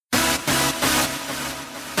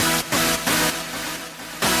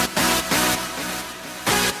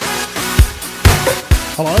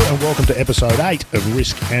Hello and welcome to episode 8 of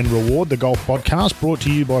Risk and Reward, the golf podcast brought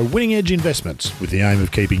to you by Winning Edge Investments with the aim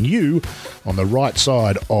of keeping you on the right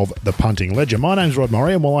side of the punting ledger. My name's Rod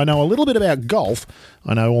Murray, and while I know a little bit about golf,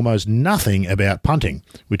 I know almost nothing about punting,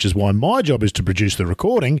 which is why my job is to produce the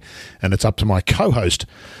recording and it's up to my co-host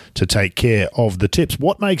to take care of the tips.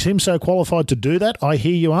 What makes him so qualified to do that, I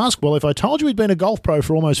hear you ask? Well, if I told you he'd been a golf pro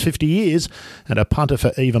for almost 50 years and a punter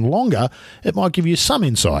for even longer, it might give you some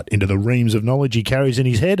insight into the reams of knowledge he carries in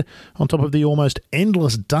his head on top of the almost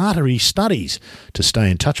endless data he studies to stay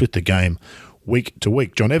in touch with the game week to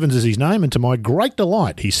week. John Evans is his name, and to my great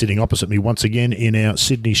delight, he's sitting opposite me once again in our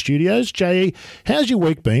Sydney studios. J.E., how's your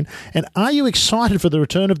week been? And are you excited for the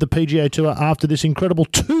return of the PGA Tour after this incredible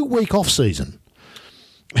 2-week off-season?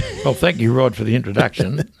 Well, thank you, Rod, for the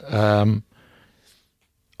introduction. I'm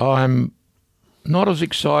not as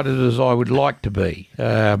excited as I would like to be.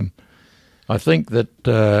 I think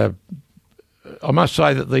that I must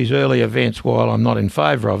say that these early events, while I'm not in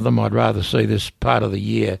favour of them, I'd rather see this part of the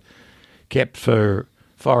year kept for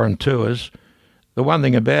foreign tours. The one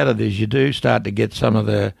thing about it is you do start to get some of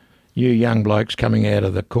the new young blokes coming out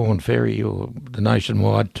of the Corn Ferry or the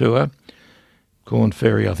nationwide tour. Corn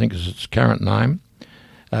Ferry, I think, is its current name.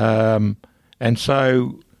 And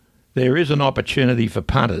so there is an opportunity for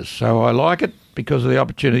punters. So I like it because of the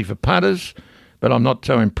opportunity for punters, but I'm not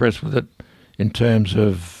so impressed with it in terms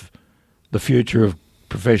of the future of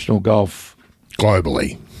professional golf.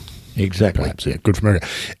 Globally. Exactly. Perhaps, yeah, good for America.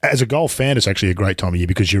 As a golf fan, it's actually a great time of year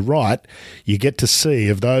because you're right. You get to see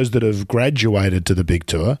of those that have graduated to the big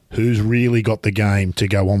tour, who's really got the game to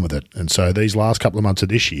go on with it. And so these last couple of months of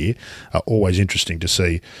this year are always interesting to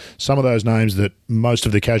see some of those names that most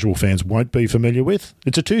of the casual fans won't be familiar with.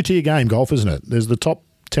 It's a two-tier game, golf, isn't it? There's the top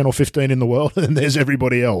 10 or 15 in the world, and there's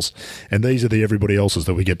everybody else. And these are the everybody else's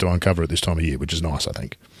that we get to uncover at this time of year, which is nice, I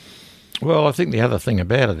think. Well, I think the other thing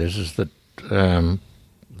about it is that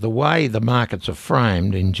the way the markets are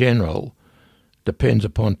framed in general depends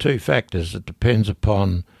upon two factors. It depends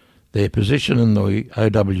upon their position in the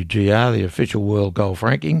OWGR, the official World Golf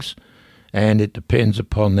Rankings, and it depends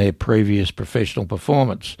upon their previous professional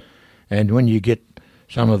performance. And when you get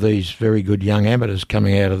some of these very good young amateurs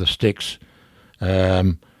coming out of the sticks,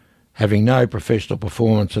 having no professional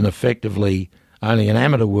performance and effectively only an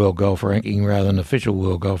amateur World Golf Ranking rather than official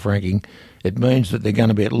World Golf Ranking, it means that they're going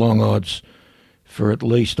to be at long odds for at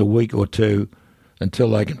least a week or two until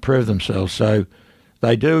they can prove themselves. So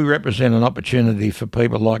they do represent an opportunity for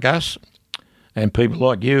people like us and people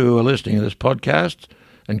like you who are listening to this podcast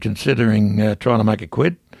and considering trying to make a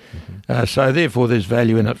quid. Mm-hmm. So therefore there's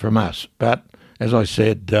value in it from us. But as I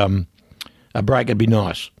said, a break would be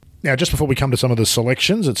nice. Now, just before we come to some of the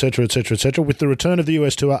selections, et cetera, with the return of the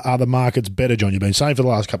US Tour, are the markets better, John? You've been saying for the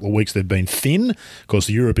last couple of weeks they've been thin. Of course,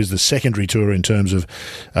 Europe is the secondary tour in terms of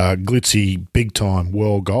glitzy, big-time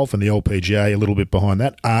world golf, and the LPGA a little bit behind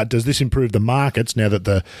that. Does this improve the markets now that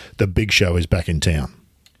the big show is back in town?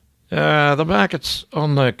 The markets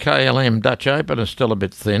on the KLM Dutch Open are still a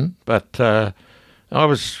bit thin, but I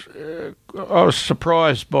was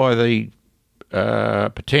surprised by the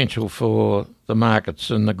potential for the markets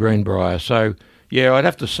in the Greenbrier. So, yeah, I'd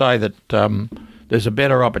have to say that there's a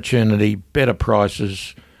better opportunity, better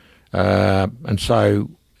prices, and so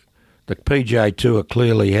the PGA Tour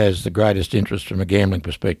clearly has the greatest interest from a gambling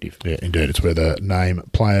perspective. Yeah, indeed. It's where the name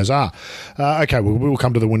players are. Okay, we will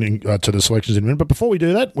come to the selections in a minute. But before we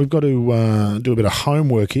do that, we've got to do a bit of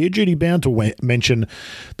homework here. Judy, bound to mention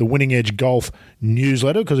the Winning Edge Golf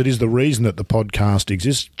newsletter because it is the reason that the podcast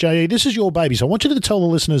exists. J.E., this is your baby, so I want you to tell the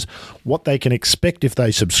listeners what they can expect if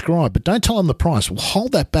they subscribe, but don't tell them the price. We'll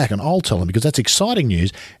hold that back and I'll tell them because that's exciting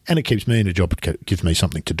news and it keeps me in a job. It gives me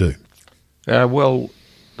something to do. Well,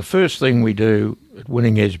 the first thing we do at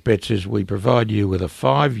Winning Edge Bets is we provide you with a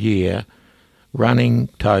 5-year running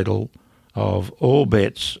total of all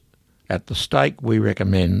bets at the stake we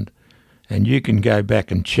recommend, and you can go back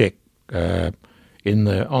and check on the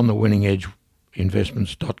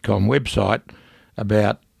winningedgeinvestments.com website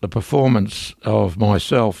about the performance of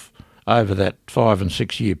myself over that 5 and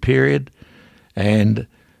 6 year period. And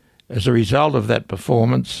as a result of that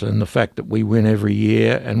performance and the fact that we win every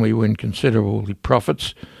year and we win considerable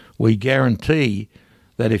profits, we guarantee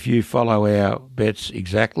that if you follow our bets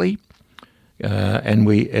exactly, and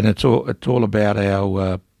it's all about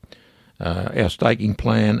our staking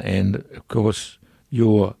plan and of course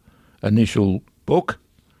your initial book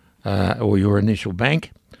or your initial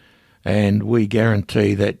bank, and we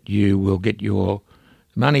guarantee that you will get your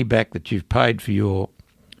money back that you've paid for your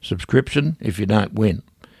subscription if you don't win.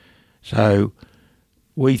 So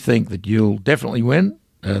we think that you'll definitely win.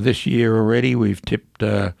 This year already we've tipped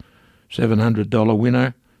 $700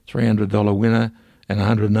 winner, $300 winner, and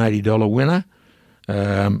 $180 winner.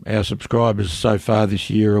 Our subscribers so far this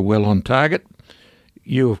year are well on target.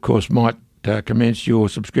 You, of course, might commence your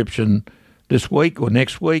subscription this week or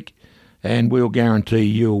next week, and we'll guarantee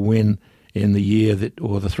you'll win in the year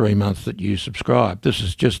or the 3 months that you subscribe. This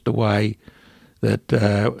is just the way that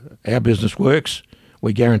our business works.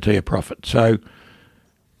 We guarantee a profit. So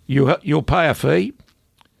you'll pay a fee,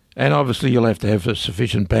 and obviously you'll have to have a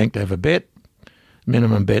sufficient bank to have a bet.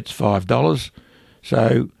 Minimum bet's $5.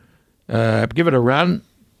 So give it a run,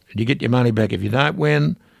 and you get your money back if you don't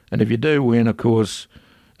win. And if you do win, of course,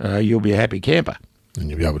 you'll be a happy camper. And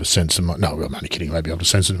you'll be able to send some... No, I'm only kidding. You'll be able to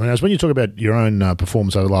send some money. When you talk about your own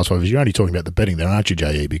performance over the last 5 years, you're only talking about the betting there, aren't you,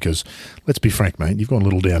 JE? Because let's be frank, mate, you've gone a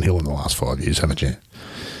little downhill in the last 5 years, haven't you?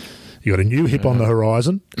 You got a new hip on the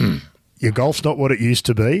horizon. Your golf's not what it used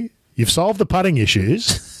to be. You've solved the putting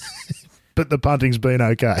issues, but the punting's been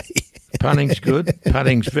okay. Punting's good.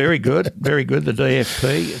 Punting's very good. Very good. The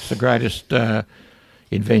DFP, it's the greatest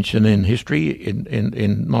invention in history,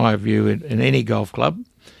 in my view, in any golf club.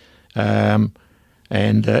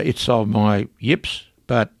 And it solved my yips,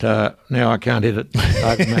 but now I can't hit it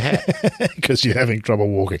over my hat. Because you're having trouble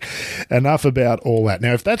walking. Enough about all that.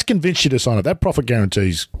 Now, if that's convinced you to sign up, that profit guarantee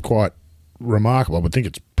is quite remarkable. I would think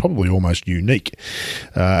it's probably almost unique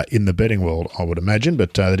in the betting world, I would imagine,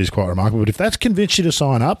 but that is quite remarkable. But if that's convinced you to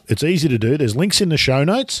sign up, it's easy to do. There's links in the show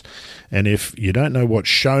notes, and if you don't know what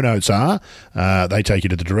show notes are, they take you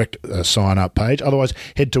to the direct sign-up page. Otherwise,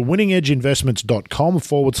 head to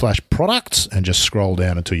winningedgeinvestments.com/products and just scroll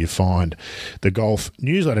down until you find the golf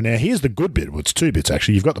newsletter. Now, here's the good bit. Well, it's 2 bits,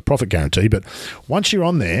 actually. You've got the profit guarantee, but once you're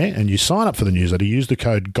on there and you sign up for the newsletter, use the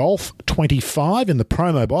code GOLF25 in the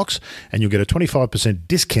promo box, and you'll get a 25%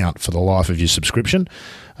 discount for the life of your subscription,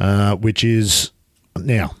 which is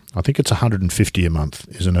now, I think it's $150 a month,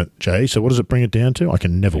 isn't it, Jay? So what does it bring it down to? I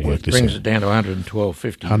can never work this out. It brings it down to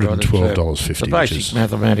 $112.50. $112.50. The basic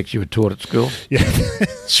mathematics you were taught at school. Yeah,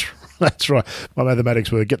 that's right. My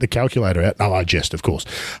mathematics were get the calculator out. No, I jest, of course.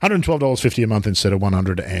 $112.50 a month instead of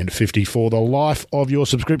 $150 for the life of your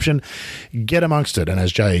subscription. Get amongst it. And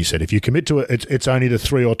as Jay said, if you commit to it, it's only the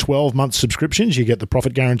 3 or 12 month subscriptions. You get the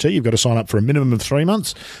profit guarantee. You've got to sign up for a minimum of 3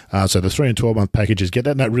 months. So the 3 and 12 month packages get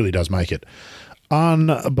that, and that really does make it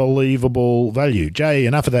unbelievable value. Jay,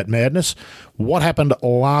 enough of that madness. What happened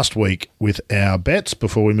last week with our bets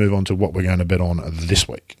before we move on to what we're going to bet on this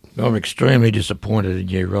week? I'm extremely disappointed in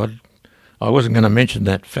you, Rod. I wasn't going to mention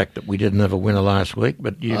that fact that we didn't have a winner last week,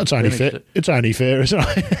 but you. It's only fair. It's only fair, isn't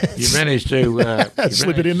it? You managed to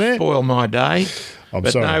slip it in there. Spoil my day. I'm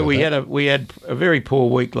sorry. No, we had a very poor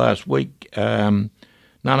week last week. None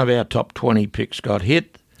of our top 20 picks got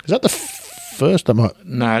hit. Is that the first time?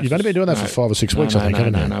 No, you've only been doing that for 5 or 6 weeks, I think,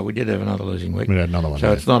 haven't you? No, we did have another losing week. We had another one.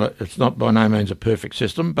 So it's not by no means a perfect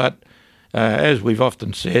system, but as we've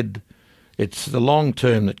often said, it's the long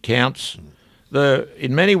term that counts.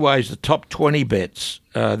 In many ways, the top 20 bets,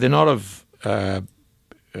 they're not of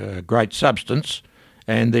great substance,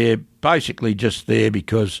 and they're basically just there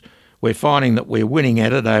because we're finding that we're winning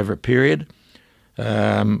at it over a period,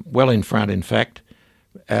 well in front, in fact,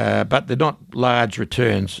 but they're not large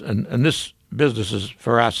returns. And this business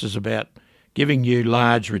for us is about giving you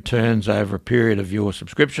large returns over a period of your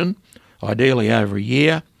subscription, ideally over a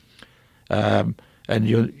year. And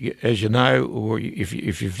as you know, or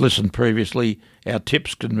if you've listened previously, our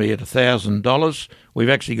tips can be at $1,000. We've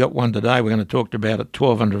actually got one today we're going to talk about at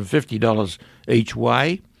 $1,250 each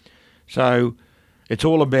way. So it's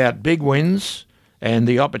all about big wins and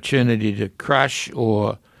the opportunity to crush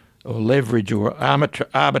or leverage or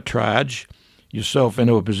arbitrage yourself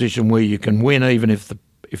into a position where you can win even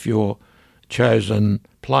if your chosen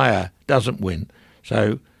player doesn't win.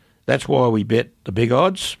 So that's why we bet the big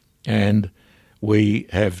odds, and we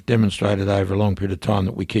have demonstrated over a long period of time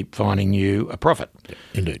that we keep finding you a profit.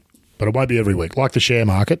 Indeed. But it won't be every week. Like the share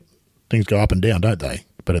market, things go up and down, don't they?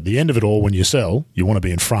 But at the end of it all, when you sell, you want to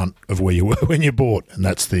be in front of where you were when you bought, and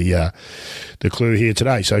that's the clue here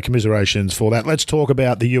today. So commiserations for that. Let's talk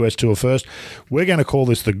about the US Tour first. We're going to call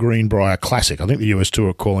this the Greenbrier Classic. I think the US Tour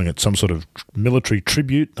are calling it some sort of military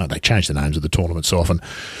tribute. No, they change the names of the tournament so often.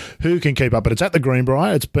 Who can keep up? But it's at the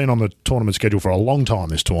Greenbrier. It's been on the tournament schedule for a long time,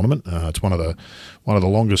 this tournament. It's one of the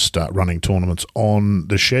longest running tournaments on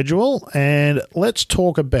the schedule. And let's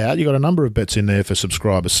talk about, you got a number of bets in there for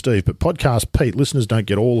subscribers, Steve, but Podcast Pete, listeners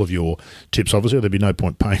don't get all of your tips, obviously. There'd be no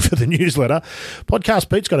point paying for the newsletter. Podcast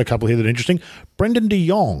Pete's got a couple here that are interesting. Brendan de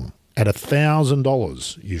Jong at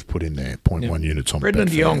 $1,000 you've put in there, 0.1 units on Brendan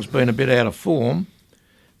de Jong's been a bit out of form,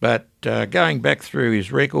 But going back through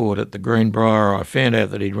his record at the Greenbrier, I found out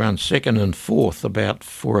that he'd run second and fourth about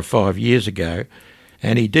 4 or 5 years ago,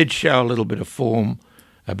 and he did show a little bit of form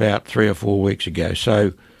about 3 or 4 weeks ago.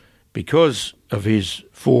 So because of his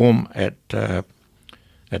form at the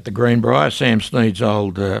Greenbrier, Sam Snead's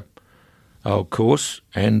old course,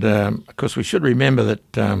 and of course we should remember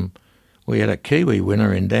that we had a Kiwi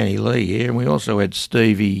winner in Danny Lee here, and we also had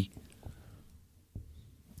Stevie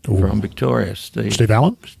from Victoria. Steve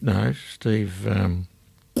Allen? No, Steve,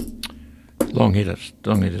 long hitter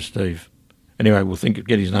Steve. Anyway, we'll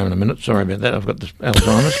get his name in a minute. Sorry about that. I've got this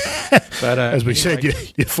Alzheimer's. But as we said, your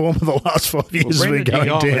form of the last 5 years has been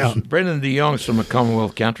going down. Brendan de Jong's from a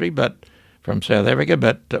Commonwealth country, but from South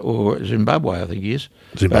Africa, or Zimbabwe, I think he is.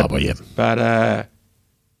 Zimbabwe, yeah. But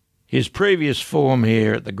his previous form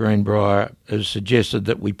here at the Greenbrier has suggested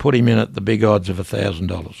that we put him in at the big odds of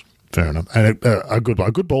 $1,000. Fair enough. And a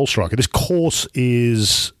good ball striker. This course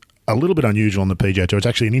is a little bit unusual on the PGA Tour. It's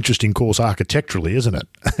actually an interesting course architecturally, isn't it?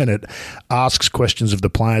 And it asks questions of the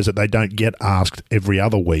players that they don't get asked every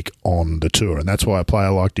other week on the tour. And that's why a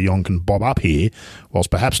player like de Jong can bob up here whilst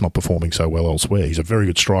perhaps not performing so well elsewhere. He's a very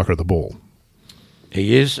good striker of the ball.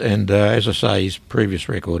 He is, and as I say, his previous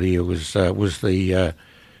record here was the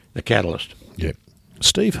catalyst. Yeah.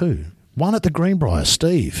 Steve who? One at the Greenbrier,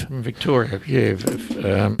 Steve. From Victoria,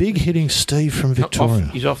 yeah. Big hitting Steve from Victoria.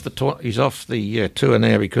 He's off the tour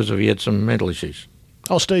now because he had some mental issues.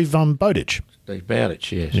 Oh, Steve Bowditch. Steve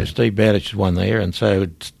Bowditch, yeah. So Steve Bowditch won there, and so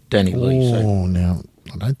it's Danny Lee. Oh, now,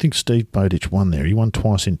 I don't think Steve Bowditch won there. He won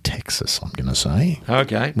twice in Texas, I'm going to say.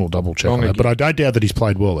 Okay. We'll double check on that. But I don't doubt that he's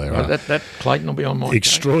played well there. Well, that Clayton will be on my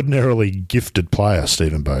extraordinarily gifted player,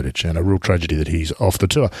 Stephen Bowditch, and a real tragedy that he's off the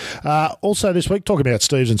tour. Also this week, talking about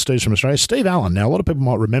Steves from Australia, Steve Allen. Now, a lot of people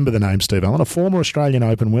might remember the name Steve Allen, a former Australian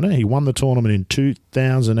Open winner. He won the tournament in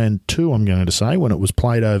 2002, I'm going to say, when it was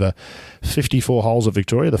played over 54 holes at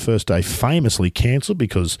Victoria. The first day famously cancelled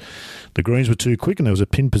because the greens were too quick and there was a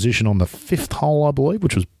pin position on the 5th hole, I believe,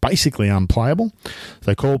 which was basically unplayable.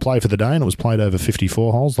 They called play for the day and it was played over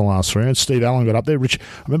 54 holes, the last 3 rounds. Steve Allen got up there. I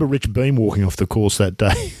remember Rich Beam walking off the course that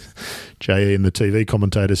day. J.E. and the TV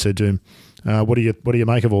commentator said to him, what do you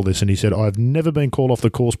make of all this? And he said, I've never been called off the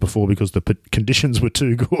course before because the conditions were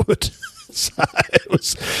too good. So it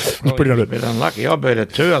was pretty a bit unlucky. I been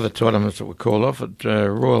at 2 other tournaments that were called off at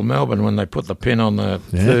Royal Melbourne when they put the pin on the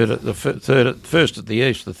first at the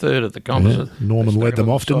east, the third at the composite. Yeah. Norman led them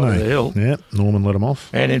off, didn't they? Yeah, Norman led them off.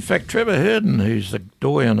 And in fact, Trevor Herden, who's the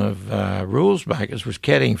doyen of rules makers, was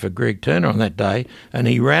caddying for Greg Turner on that day, and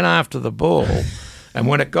he ran after the ball. And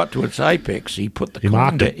when it got to its apex, he put the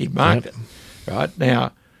marked it. He marked it. Right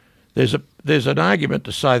now, there's an argument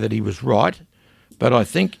to say that he was right, but I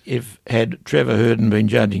think had Trevor Herden been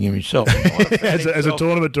judging himself, as a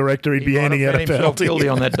tournament director, he'd be handing out a penalty. Guilty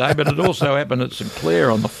on that day. But it also happened at St Clair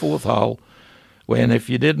on the 4th hole, when if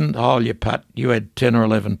you didn't hole your putt, you had 10 or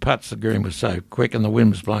 11 putts. The green was so quick and the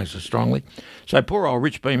wind was blowing so strongly. So poor old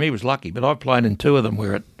Rich Beam, he was lucky. But I've played in 2 of them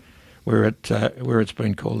where it's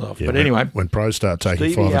been called off. Yeah, but anyway, when pros start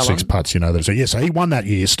taking 5 or 6 putts, you know that. So yes, he won that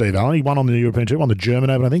year, Steve Allen. He won on the European Tour, won the German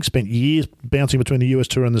Open. I think spent years bouncing between the US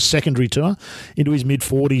Tour and the secondary tour, into his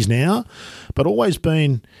mid-40s now, but always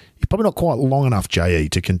been. He's probably not quite long enough, JE,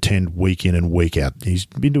 to contend week in and week out. He's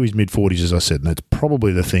been to his mid-40s, as I said, and that's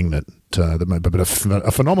probably the thing that made. But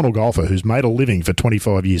a phenomenal golfer who's made a living for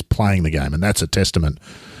 25 years playing the game, and that's a testament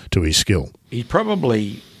to his skill. He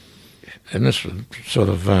probably. And this sort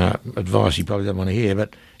of advice he probably doesn't want to hear,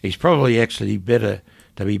 but he's probably actually better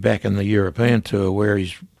to be back in the European Tour where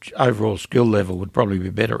his overall skill level would probably be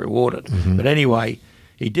better rewarded. Mm-hmm. But anyway,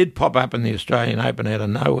 he did pop up in the Australian Open out of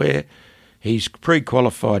nowhere. He's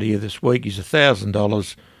pre-qualified here this week. He's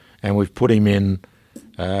 $1,000, and we've put him in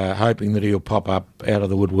hoping that he'll pop up out of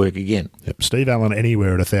the woodwork again. Yep. Steve Allen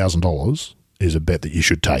anywhere at $1,000 is a bet that you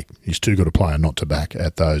should take. He's too good a player not to back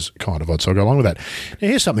at those kind of odds. So I'll go along with that. Now,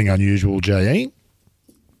 here's something unusual, J.E.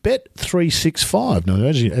 Bet365. Now,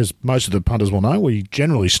 as most of the punters will know, we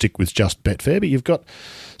generally stick with just Betfair, but you've got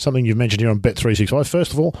something you've mentioned here on Bet365.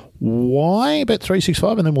 First of all, why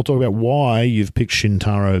Bet365? And then we'll talk about why you've picked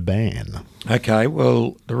Shintaro Ban. Okay,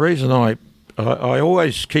 well, the reason I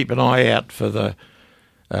always keep an eye out for the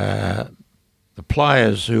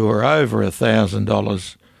players who are over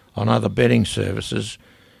 $1,000 on other betting services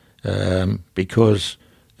because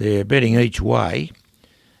they're betting each way.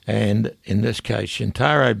 And in this case,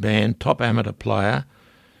 Shintaro Ban, top amateur player,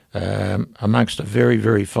 amongst a very,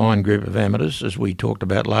 very fine group of amateurs, as we talked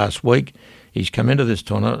about last week. He's come into this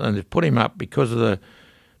tournament and they've put him up because of the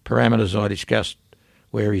parameters I discussed,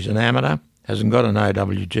 where he's an amateur, hasn't got an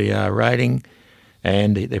OWGR rating,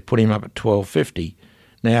 and they put him up at $12.50.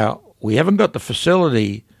 Now, we haven't got the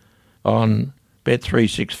facility on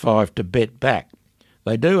Bet365 to bet back.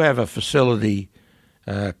 They do have a facility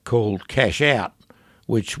called Cash Out,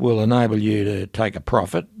 which will enable you to take a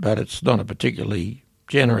profit, but it's not a particularly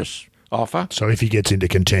generous offer. So if he gets into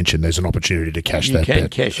contention, there's an opportunity to cash that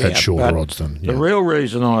bet at shorter odds than. The real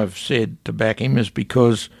reason I've said to back him is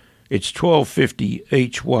because it's $12.50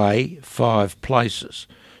 each way, 5 places.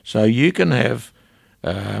 So you can have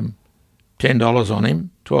 $10 on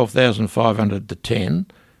him, 12,500 to 10,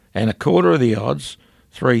 and a quarter of the odds,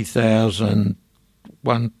 3,000.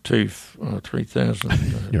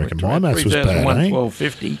 3,000. You reckon my maths was bad, eh?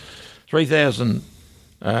 12.50, 3,000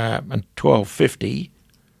 and 12.50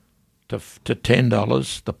 to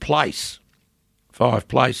 $10 the place, 5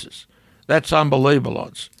 places. That's unbelievable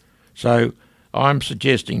odds. So I'm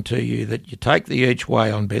suggesting to you that you take the each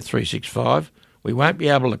way on Bet365. We won't be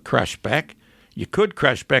able to crash back. You could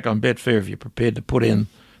crash back on Betfair if you're prepared to put in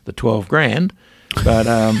the 12 grand, but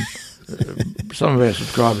some of our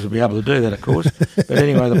subscribers will be able to do that, of course. But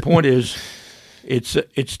anyway, the point is,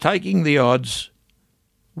 it's taking the odds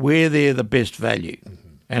where they're the best value.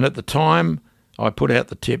 And at the time I put out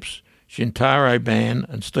the tips, Shintaro Ban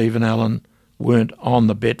and Stephen Allen weren't on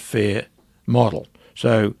the Betfair model.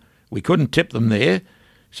 So we couldn't tip them there.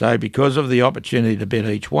 So because of the opportunity to bet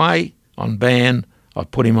each way on Ban, I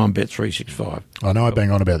put him on Bet365. I know I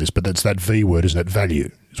bang on about this, but that's that V word, isn't it?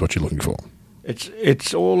 Value is what you're looking for.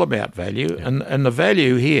 It's all about value, and the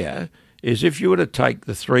value here is if you were to take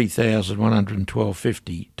the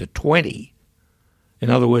 3,112.50 to 20,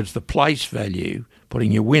 in other words, the place value,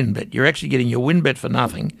 putting your win bet, you're actually getting your win bet for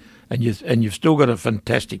nothing, and you've still got a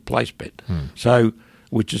fantastic place bet. So,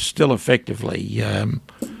 which is still effectively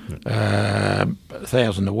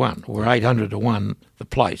 1,000 to 1 or 800 to 1 the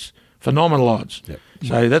place. Phenomenal odds. Yep.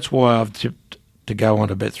 So that's why I've tipped to go on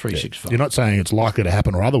to Bet365. You're not saying it's likely to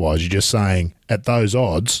happen or otherwise. You're just saying at those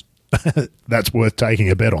odds, that's worth taking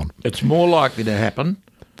a bet on. It's more likely to happen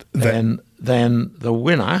than the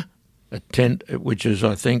winner at 10, which is,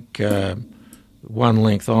 I think, 1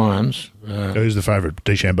 length irons. Who's the favourite?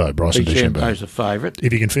 DeChambeau, Bryson DeChambeau. DeChambeau's the favourite.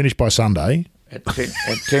 If you can finish by Sunday. At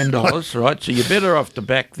 $10, right? So you're better off to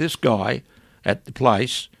back this guy at the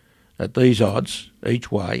place at these odds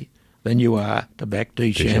each way than you are to back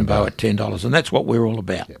DeChambeau at $10, and that's what we're all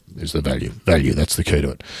about. Yep, is the value. Value, that's the key to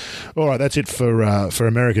it. All right, that's it for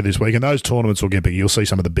America this week, and those tournaments will get big. You'll see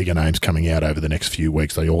some of the bigger names coming out over the next few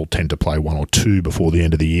weeks. They all tend to play 1 or 2 before the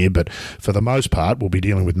end of the year, but for the most part, we'll be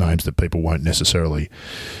dealing with names that people won't necessarily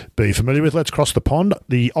be familiar with. Let's cross the pond.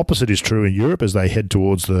 The opposite is true in Europe as they head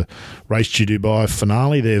towards the Race to Dubai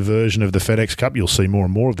finale, their version of the FedEx Cup. You'll see more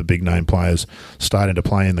and more of the big name players starting to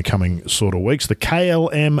play in the coming sort of weeks. The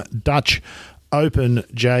KLM Dutch Open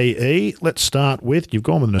JE. Let's start with, you've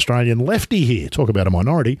gone with an Australian lefty here. Talk about a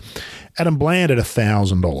minority. Adam Bland at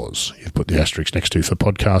 $1,000. You've put the asterisk next to for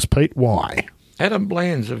podcast, Pete. Why? Adam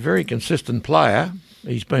Bland's a very consistent player.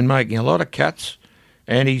 He's been making a lot of cuts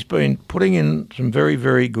and he's been putting in some very,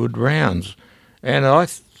 very good rounds. And I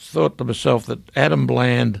thought to myself that Adam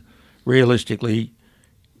Bland, realistically,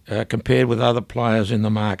 compared with other players in the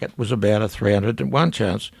market, was about a 300 to 1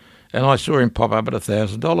 chance. And I saw him pop up at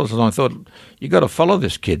 $1,000, and I thought, you got to follow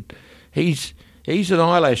this kid. He's an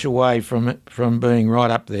eyelash away from being right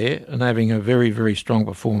up there and having a very, very strong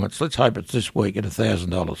performance. Let's hope it's this week at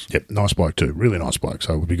 $1,000. Yep, nice bloke too, really nice bloke.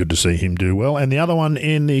 So it would be good to see him do well. And the other one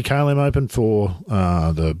in the KLM Open for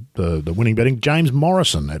the winning betting, James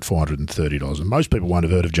Morrison at $430. And most people won't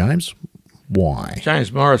have heard of James. Why?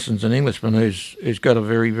 James Morrison's an Englishman who's got a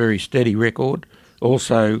very, very steady record.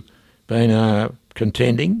 Also been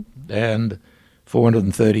contending. And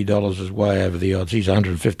 $430 is way over the odds. He's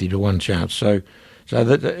 150 to 1 chance. So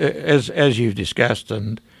that as you've discussed,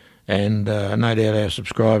 and no doubt our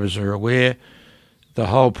subscribers are aware, the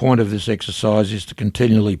whole point of this exercise is to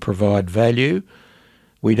continually provide value.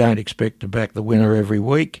 We don't expect to back the winner every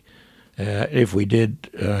week. If we did,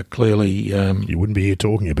 clearly... you wouldn't be here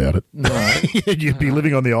talking about it. No. You'd be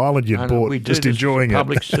living on the island you'd bought, just enjoying it.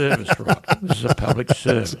 Public service, right? This is a public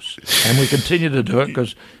service. And we continue to do it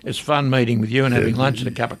because it's fun meeting with you and having lunch and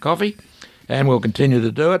a cup of coffee, and we'll continue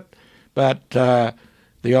to do it. But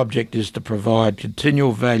the object is to provide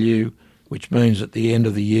continual value, which means at the end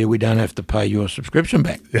of the year we don't have to pay your subscription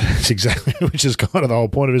back. That's exactly, which is kind of the whole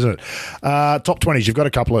point of it, isn't it? Top 20s, you've got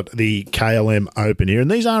a couple at the KLM Open here, and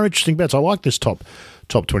these are interesting bets. I like this top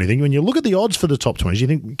 20 thing. When you look at the odds for the top 20s,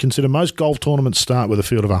 you consider most golf tournaments start with a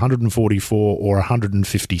field of 144 or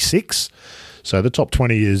 156. So the top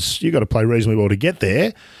 20 is, you've got to play reasonably well to get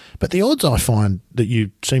there. But the odds I find that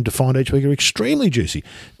you seem to find each week are extremely juicy.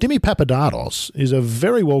 Dimi Papadatos is a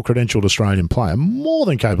very well-credentialed Australian player, more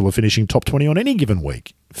than capable of finishing top 20 on any given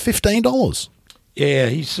week. $15. Yeah,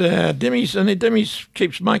 he's Demi's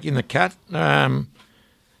keeps making the cut.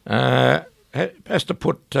 Has to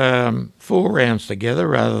put 4 rounds together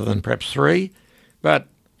rather than perhaps 3, but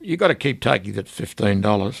you've got to keep taking that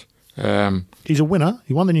 $15. He's a winner.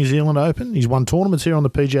 He won the New Zealand Open. He's won tournaments here on the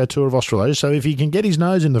PGA Tour of Australasia. So if he can get his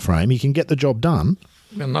nose in the frame, he can get the job done.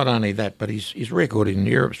 Well, not only that, but his record in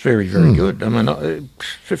Europe's very, very good. I mean,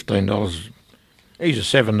 $15, he's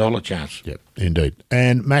a $7 chance. Yep, indeed.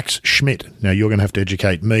 And Max Schmidt. Now, you're going to have to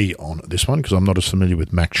educate me on this one because I'm not as familiar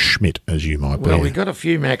with Max Schmidt as you might be. Well, we've got a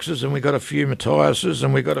few Maxes and we've got a few Matthiases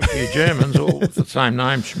and we've got a few Germans, all with the same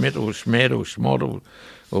name, Schmidt or Schmed or Schmod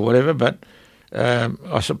or whatever, but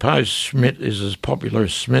I suppose Schmidt is as popular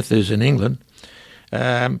as Smith is in England.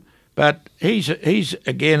 But he's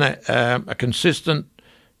again a consistent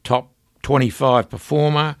top 25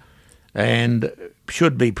 performer and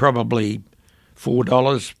should be probably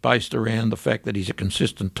 $4 based around the fact that he's a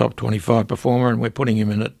consistent top 25 performer, and we're putting him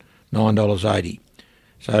in at $9.80.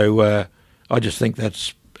 So I just think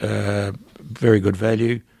that's very good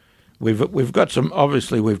value. We've got some,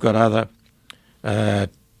 obviously we've got other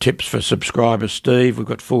tips for subscriber Steve. We've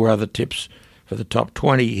got 4 other tips for the top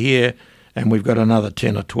 20 here, and we've got another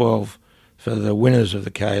 10 or 12 for the winners of the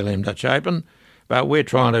KLM Dutch Open. But we're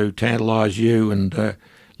trying to tantalise you and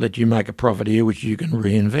let you make a profit here, which you can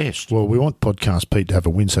reinvest. Well, we want Podcast Pete to have a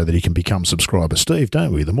win so that he can become Subscriber Steve,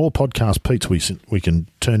 don't we? The more Podcast Petes we can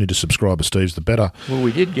turn into Subscriber Steves, the better. Well,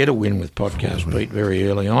 we did get a win with Podcast Pete very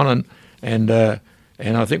early on, and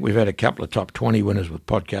I think we've had a couple of top 20 winners with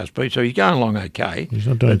Podcast Pete, so he's going along okay. He's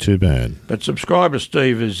not doing too bad. But Subscriber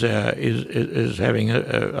Steve is having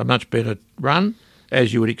a much better run,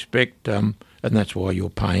 as you would expect, and that's why you're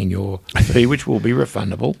paying your fee, which will be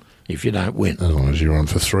refundable if you don't win. As long as you're on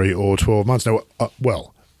for 3 or 12 months. Now,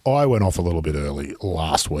 I went off a little bit early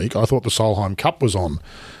last week. I thought the Solheim Cup was on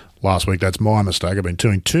last week. That's my mistake. I've been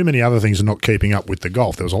doing too many other things and not keeping up with the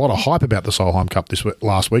golf. There was a lot of hype about the Solheim Cup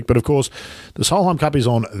last week, but of course, the Solheim Cup is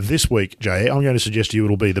on this week, Jay. I'm going to suggest to you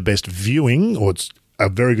it'll be the best viewing, or it's a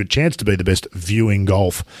very good chance to be the best viewing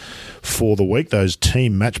golf for the week. Those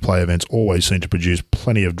team match play events always seem to produce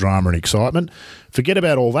plenty of drama and excitement. Forget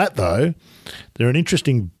about all that, though. They're an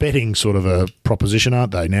interesting betting sort of a proposition,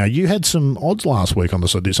 aren't they? Now, you had some odds last week on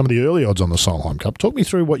some of the early odds on the Solheim Cup. Talk me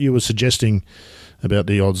through what you were suggesting about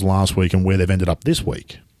the odds last week and where they've ended up this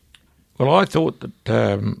week. Well, I thought that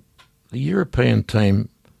the European team,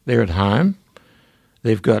 they're at home.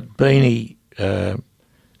 They've got Beanie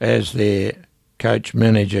as their coach,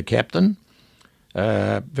 manager, captain.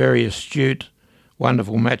 Very astute,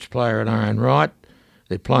 wonderful match player in her own right.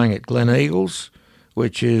 They're playing at Glen Eagles,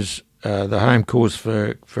 which is the home course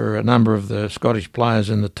for a number of the Scottish players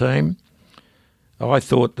in the team. I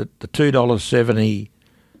thought that the $2.70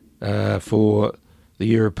 for the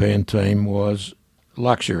European team was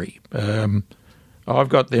luxury. I've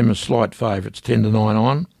got them as slight favourites, 10-9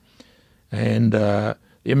 on. And the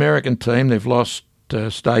American team, they've lost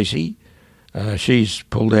Stacey. She's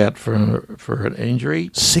pulled out for an injury.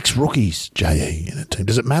 6 rookies, J.E., in a team.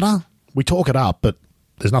 Does it matter? We talk it up, but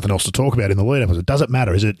there's nothing else to talk about in the lead-up. Does it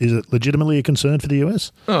matter? Is it legitimately a concern for the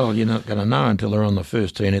US? Oh, you're not going to know until they're on the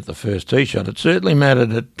first tee and hit the first tee shot. It certainly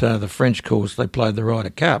mattered at the French course. They played the Ryder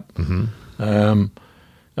Cup. Mm-hmm.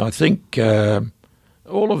 I think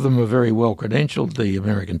all of them are very well credentialed, the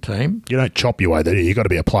American team. You don't chop your way there. You've got to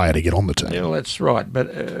be a player to get on the team. Yeah, well, that's right. But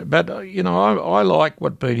I like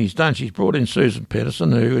what Beanie's done. She's brought in Susan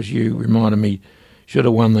Pedersen, who, as you reminded me, should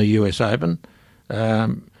have won the US Open.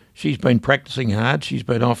 She's been practising hard. She's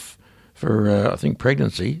been off for, I think,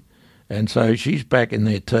 pregnancy. And so she's back in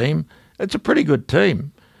their team. It's a pretty good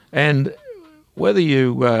team. And whether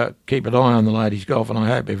you keep an eye on the ladies' golf, and I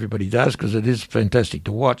hope everybody does because it is fantastic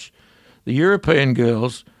to watch, the European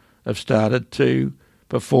girls have started to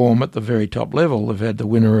perform at the very top level. They've had the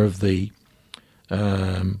winner of the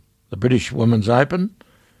British Women's Open.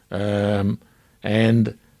 And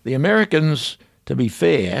the Americans, to be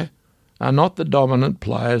fair, are not the dominant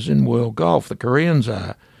players in world golf. The Koreans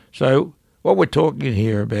are. So what we're talking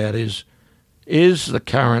here about is the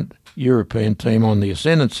current European team on the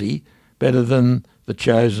ascendancy better than the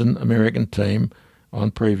chosen American team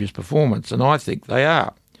on previous performance? And I think they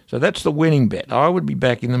are. So that's the winning bet. I would be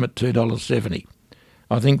backing them at $2.70.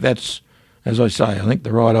 I think that's, as I say, I think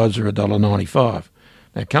the right odds are $1.95.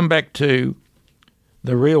 Now come back to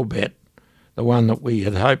the real bet, the one that we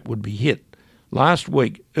had hoped would be hit. Last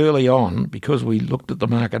week, early on, because we looked at the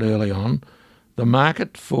market early on, the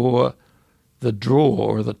market for the draw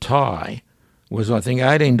or the tie was, I think,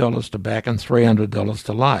 $18 to back and $300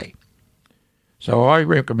 to lay. So I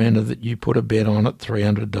recommended that you put a bet on at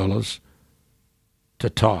 $300 to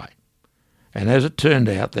tie. And as it turned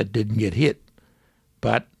out, that didn't get hit.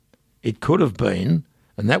 But it could have been,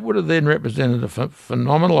 and that would have then represented a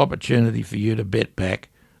phenomenal opportunity for you to bet back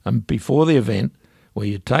before the event, where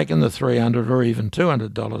you'd taken the $300 or even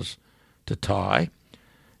 $200 to tie,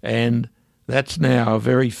 and that's now a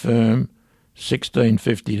very firm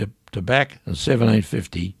 $16.50 to back and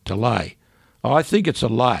 $17.50 to lay. I think it's a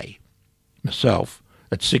lay myself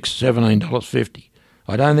at $17.50.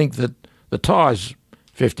 I don't think that the tie's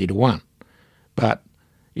 50 to 1, but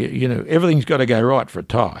you know, everything's got to go right for a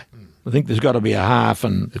tie. I think there's got to be a half,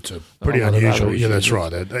 and it's a pretty unusual. Yeah, that's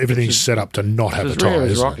right. Everything's set up to not have a tie.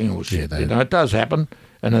 As rocking horse shit. You know, it does happen,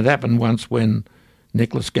 and it happened once when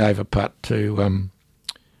Nicholas gave a putt to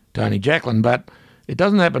Tony Jacklin, but it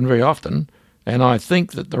doesn't happen very often. And I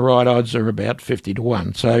think that the right odds are about 50 to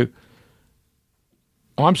 1. So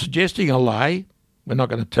I'm suggesting a lay. We're not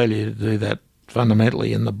going to tell you to do that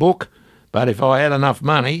fundamentally in the book, but if I had enough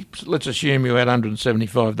money, let's assume you had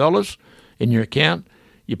 $175 in your account.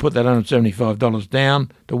 You put that $175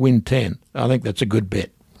 down to win 10. I think that's a good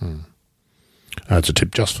bet. That's a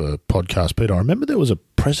tip just for podcast, Peter. I remember there was a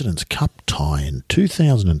President's Cup tie in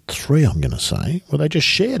 2003, I'm going to say, where they just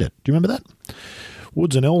shared it. Do you remember that?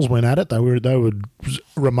 Woods and Els went at it. They were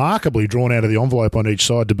remarkably drawn out of the envelope on each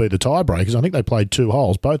side to be the tiebreakers. I think they played 2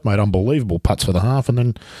 holes. Both made unbelievable putts for the half, and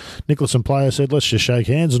then Nicholas and Player said, let's just shake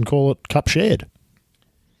hands and call it Cup shared.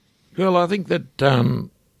 Well, I think that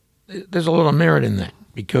there's a lot of merit in that.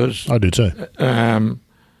 Because I do too. The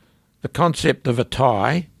concept of a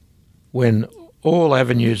tie, when all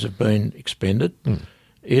avenues have been expended,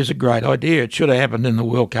 is a great idea. It should have happened in the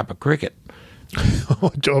World Cup of Cricket. I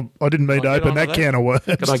didn't mean to open that can of worms.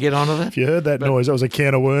 Can I get onto that? If you heard that noise, that was a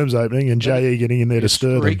can of worms opening and J.E. getting in there to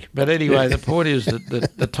stir them. But anyway, the point is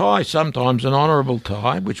that the tie, sometimes an honourable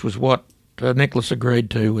tie, which was what Nicholas agreed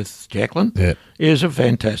to with Jacklin, is a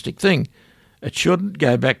fantastic thing. It shouldn't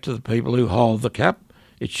go back to the people who hold the cup.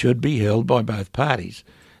 It should be held by both parties.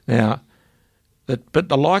 Now, but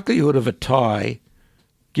the likelihood of a tie,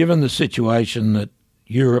 given the situation that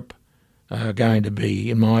Europe are going to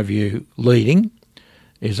be, in my view, leading,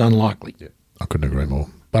 is unlikely. Yeah, I couldn't agree more.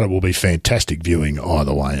 But it will be fantastic viewing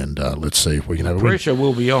either way, and let's see if we can have a win. Pressure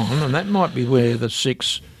will be on, and that might be where the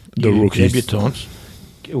 6 new debutants,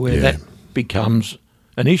 where that becomes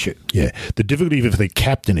an issue. Yeah. The difficulty for the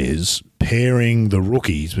captain is pairing the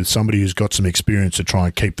rookies with somebody who's got some experience to try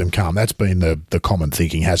and keep them calm. That's been the common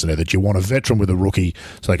thinking, hasn't it? That you want a veteran with a rookie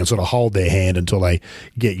so they can sort of hold their hand until they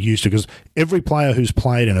get used to it. Because every player who's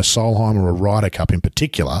played in a Solheim or a Ryder Cup in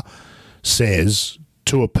particular says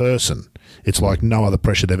to a person, it's like no other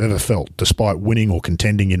pressure they've ever felt, despite winning or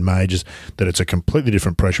contending in majors, that it's a completely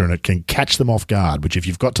different pressure and it can catch them off guard, which if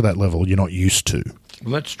you've got to that level, you're not used to.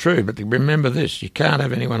 Well, that's true, but remember this, you can't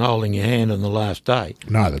have anyone holding your hand on the last day.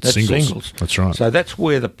 No, that's singles. That's right. So that's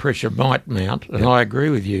where the pressure might mount, and I agree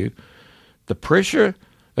with you. The pressure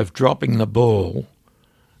of dropping the ball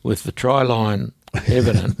with the try line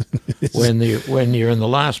evident when you're in the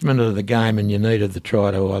last minute of the game and you needed the try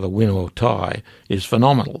to either win or tie is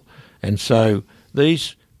phenomenal. And so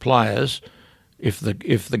these players, if the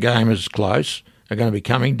game is close, are going to be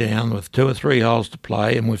coming down with 2 or 3 holes to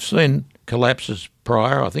play, and we've seen collapses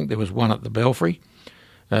prior. I think there was one at the Belfry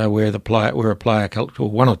where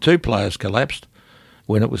one or two players collapsed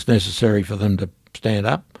when it was necessary for them to stand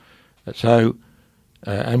up. So,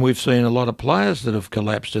 and we've seen a lot of players that have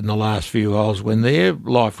collapsed in the last few holes when their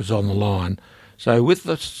life was on the line. So with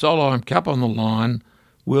the Solheim Cup on the line,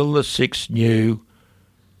 will the 6 new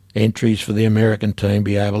entries for the American team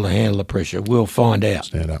be able to handle the pressure? We'll find out.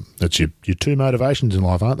 Stand up. That's your 2 motivations in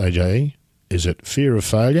life, aren't they, J.E.? Is it fear of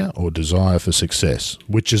failure or desire for success?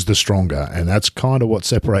 Which is the stronger? And that's kind of what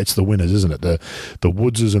separates the winners, isn't it? The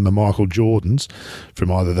Woodses and the Michael Jordans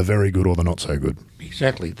from either the very good or the not so good.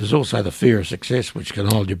 Exactly. There's also the fear of success, which can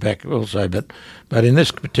hold you back also. But in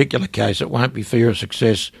this particular case, it won't be fear of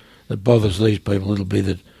success that bothers these people. It'll be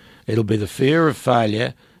the fear of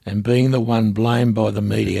failure and being the one blamed by the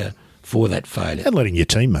media for that failure. And letting your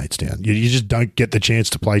teammates down. You just don't get the chance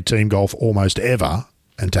to play team golf almost ever.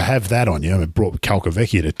 And to have that on you, it brought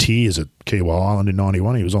Calcavecchia to tears at Kiwa Island in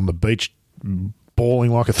 91. He was on the beach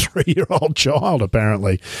bawling like a 3-year-old child,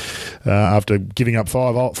 apparently, after giving up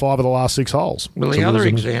five of the last 6 holes. Well, the other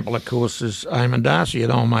example, of course, is Eamon Darcy,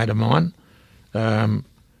 an old mate of mine,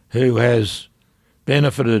 who has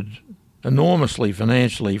benefited enormously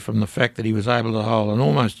financially from the fact that he was able to hold an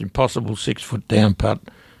almost impossible 6-foot down putt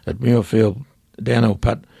at Muirfield, downhill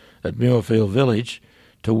putt at Muirfield Village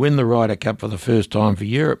to win the Ryder Cup for the first time for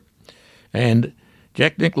Europe. And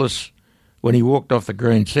Jack Nicklaus, when he walked off the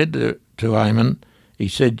green, said to Eamon, he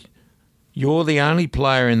said, "You're the only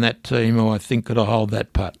player in that team who I think could have held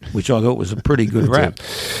that putt," which I thought was a pretty good rap.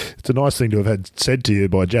 It's a nice thing to have had said to you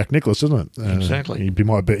by Jack Nicklaus, isn't it? Exactly. He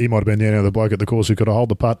might have been the only other bloke at the course who could have held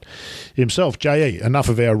the putt himself. J.E., enough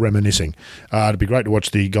of our reminiscing. It'd be great to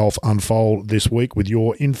watch the golf unfold this week with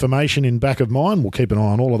your information in back of mind. We'll keep an eye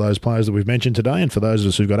on all of those players that we've mentioned today, and for those of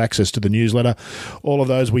us who've got access to the newsletter, all of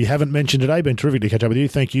those we haven't mentioned today. Been terrific to catch up with you.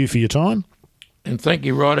 Thank you for your time. And thank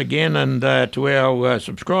you, Rod, again, and to our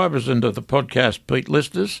subscribers and to the podcast Pete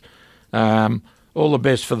listeners, all the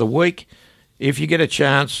best for the week. If you get a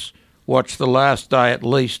chance, watch the last day at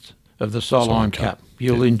least of the Solheim Cup.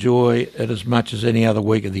 You'll enjoy it as much as any other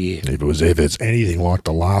week of the year. If it's anything like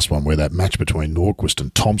the last one where that match between Norquist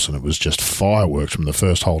and Thompson, it was just fireworks from the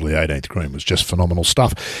first hole to the 18th green. It was just phenomenal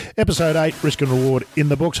stuff. Episode 8, Risk and Reward in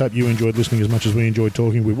the books. Hope you enjoyed listening as much as we enjoyed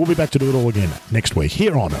talking. We will be back to do it all again next week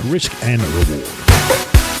here on Risk and Reward.